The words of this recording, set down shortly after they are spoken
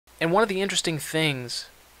And one of the interesting things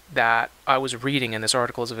that I was reading, and this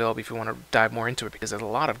article is available if you want to dive more into it because there's a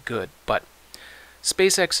lot of good, but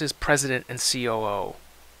SpaceX's President and COO,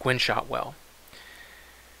 Gwynne Shotwell,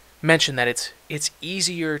 mentioned that it's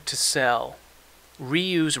easier to sell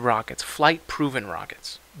reused rockets, flight-proven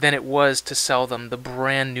rockets, than it was to sell them the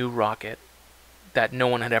brand new rocket that no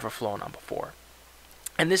one had ever flown on before.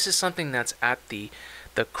 And this is something that's at the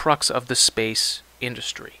crux of the space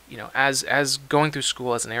industry. You know, as going through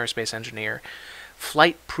school as an aerospace engineer,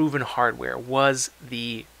 flight-proven hardware was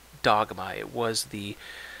the dogma. It was the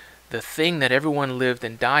thing that everyone lived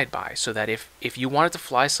and died by, so that if you wanted to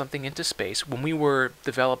fly something into space, when we were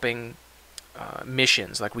developing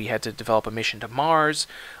missions, like we had to develop a mission to Mars,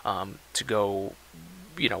 to go,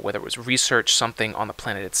 you know, whether it was research something on the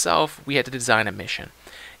planet itself, we had to design a mission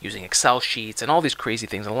using Excel sheets and all these crazy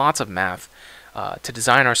things and lots of math to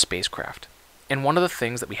design our spacecraft. And one of the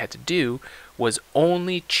things that we had to do was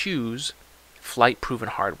only choose flight-proven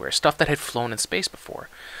hardware, stuff that had flown in space before.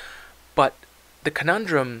 But the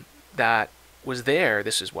conundrum that was there,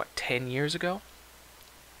 this is what, 10 years ago?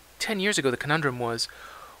 10 years ago, the conundrum was,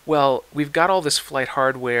 well, we've got all this flight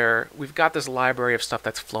hardware, we've got this library of stuff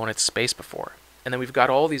that's flown into space before, and then we've got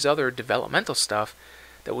all these other developmental stuff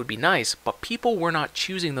that would be nice, but people were not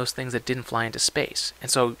choosing those things that didn't fly into space. And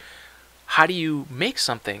so how do you make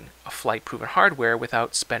something a flight-proven hardware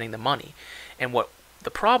without spending the money? And what the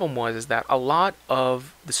problem was is that a lot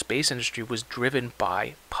of the space industry was driven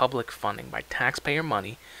by public funding, by taxpayer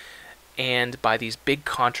money, and by these big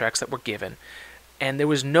contracts that were given. And there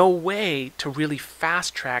was no way to really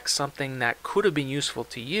fast-track something that could have been useful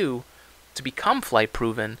to you to become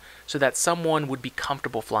flight-proven so that someone would be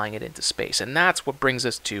comfortable flying it into space. And that's what brings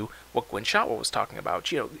us to what Gwynne Shotwell was talking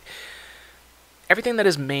about. You know, everything that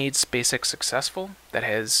has made SpaceX successful, that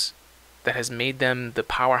has made them the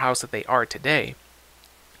powerhouse that they are today,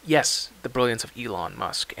 yes, the brilliance of Elon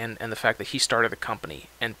Musk and the fact that he started the company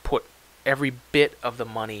and put every bit of the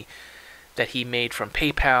money that he made from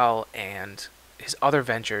PayPal and his other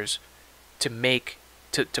ventures to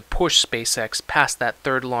push SpaceX past that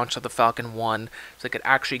third launch of the Falcon 1 so they could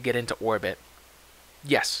actually get into orbit.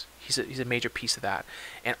 Yes, he's a major piece of that.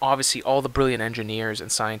 And obviously all the brilliant engineers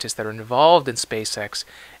and scientists that are involved in SpaceX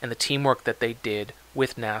and the teamwork that they did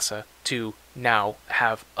with NASA to now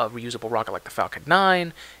have a reusable rocket like the Falcon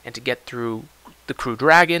 9 and to get through the Crew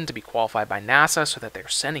Dragon to be qualified by NASA so that they're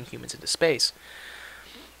sending humans into space.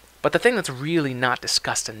 But the thing that's really not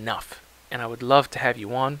discussed enough, and I would love to have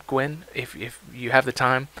you on, Gwynne, if you have the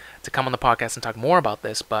time to come on the podcast and talk more about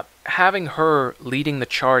this, but having her leading the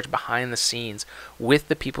charge behind the scenes with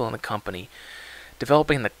the people in the company,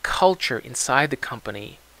 developing the culture inside the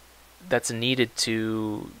company that's needed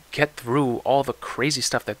to get through all the crazy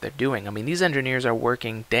stuff that they're doing. I mean, these engineers are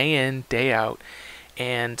working day in, day out,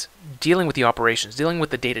 and dealing with the operations, dealing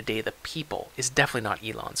with the day-to-day, the people, is definitely not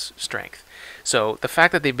Elon's strength. So the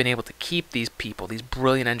fact that they've been able to keep these people, these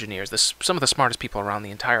brilliant engineers, some of the smartest people around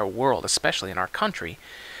the entire world, especially in our country,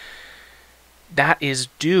 that is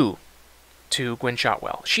due to Gwynne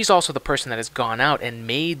Shotwell. She's also the person that has gone out and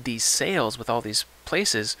made these sales with all these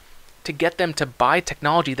places to get them to buy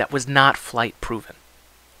technology that was not flight proven,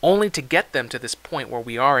 only to get them to this point where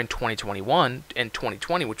we are in 2021 and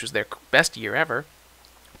 2020, which was their best year ever,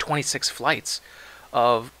 26 flights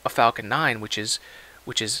of a Falcon 9, which is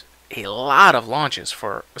a lot of launches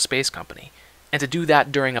for a space company. And to do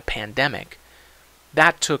that during a pandemic,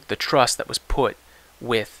 that took the trust that was put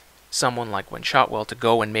with someone like Gwynne Shotwell to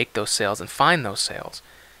go and make those sales and find those sales.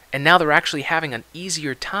 And now they're actually having an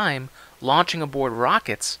easier time launching aboard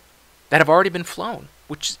rockets that have already been flown,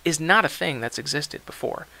 which is not a thing that's existed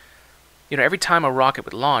before. You know, every time a rocket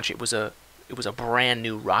would launch, it was a brand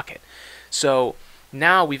new rocket. So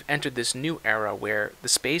now we've entered this new era where the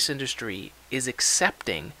space industry is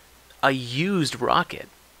accepting a used rocket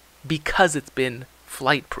because it's been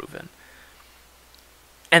flight proven.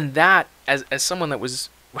 And that, as someone that was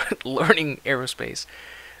learning aerospace,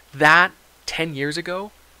 that 10 years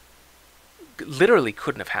ago literally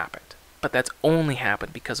couldn't have happened. But that's only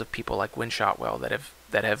happened because of people like Gwynne Shotwell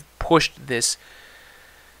that have pushed this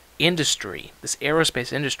industry, this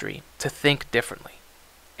aerospace industry, to think differently.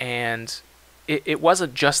 And it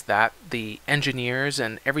wasn't just that. The engineers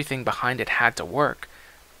and everything behind it had to work,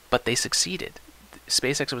 but they succeeded.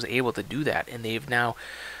 SpaceX was able to do that, and they've now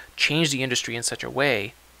changed the industry in such a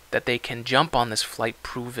way that they can jump on this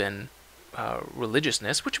flight-proven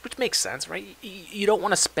religiousness, which makes sense, right? You don't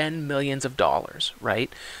want to spend millions of dollars, right,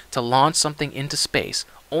 to launch something into space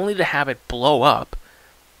only to have it blow up,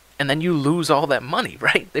 and then you lose all that money,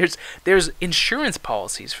 right? There's insurance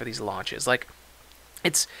policies for these launches. Like,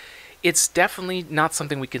 it's it's definitely not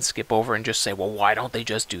something we can skip over and just say, well, why don't they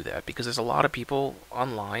just do that? Because there's a lot of people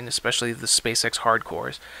online, especially the SpaceX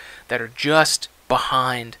hardcores, that are just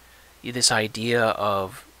behind this idea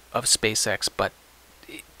of SpaceX. But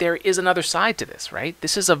there is another side to this, right?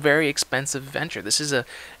 This is a very expensive venture. This is an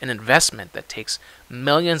investment that takes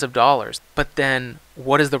millions of dollars. But then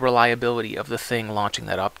what is the reliability of the thing launching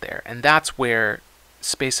that up there? And that's where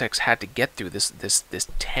SpaceX had to get through this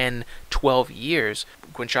 10, 12 years.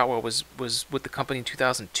 Gwynne Shotwell was with the company in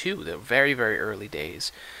 2002, the very, very early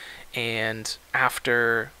days. And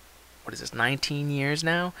after, 19 years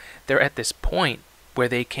now, they're at this point where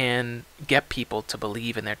they can get people to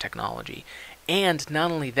believe in their technology. And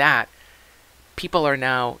not only that, the people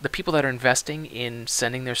that are investing in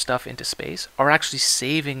sending their stuff into space are actually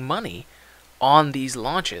saving money on these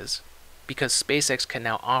launches, because SpaceX can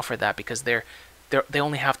now offer that, because they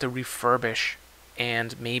only have to refurbish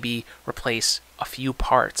and maybe replace a few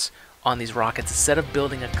parts on these rockets instead of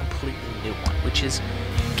building a completely new one, which is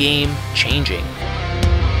game changing.